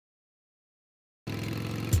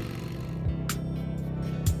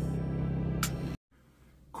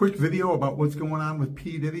quick video about what's going on with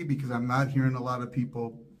P. Diddy because I'm not hearing a lot of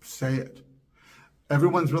people say it.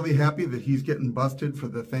 Everyone's really happy that he's getting busted for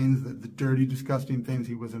the things, the dirty, disgusting things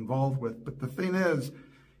he was involved with. But the thing is,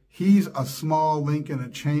 he's a small link in a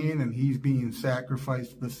chain, and he's being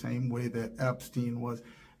sacrificed the same way that Epstein was.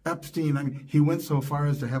 Epstein, I mean, he went so far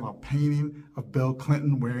as to have a painting of Bill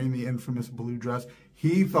Clinton wearing the infamous blue dress.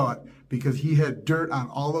 He thought because he had dirt on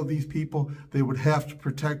all of these people, they would have to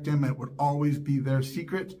protect him. It would always be their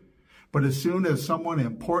secret. But as soon as someone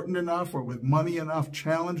important enough or with money enough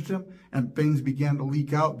challenged him and things began to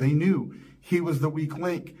leak out, they knew he was the weak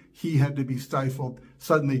link. He had to be stifled.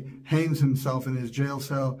 Suddenly hangs himself in his jail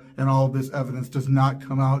cell, and all of this evidence does not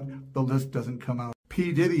come out. The list doesn't come out.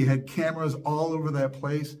 P. Diddy had cameras all over that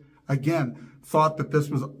place. Again, thought that this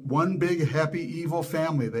was one big happy evil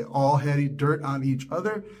family. They all had dirt on each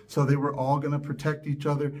other, so they were all going to protect each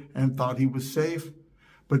other and thought he was safe.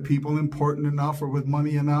 But people important enough or with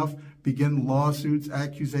money enough begin lawsuits,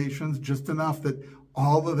 accusations, just enough that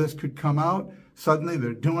all of this could come out. Suddenly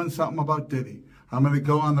they're doing something about Diddy. I'm going to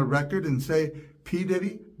go on the record and say P.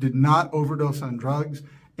 Diddy did not overdose on drugs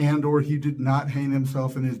and or he did not hang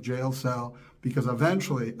himself in his jail cell, because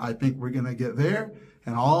eventually I think we're going to get there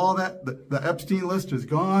and all that, the Epstein list is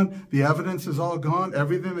gone. The evidence is all gone.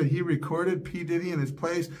 Everything that he recorded, P. Diddy in his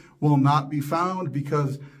place, will not be found,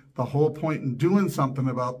 because the whole point in doing something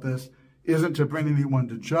about this isn't to bring anyone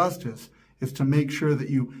to justice. It's to make sure that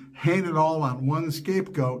you hang it all on one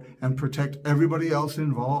scapegoat and protect everybody else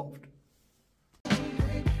involved.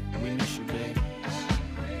 We miss you, babe.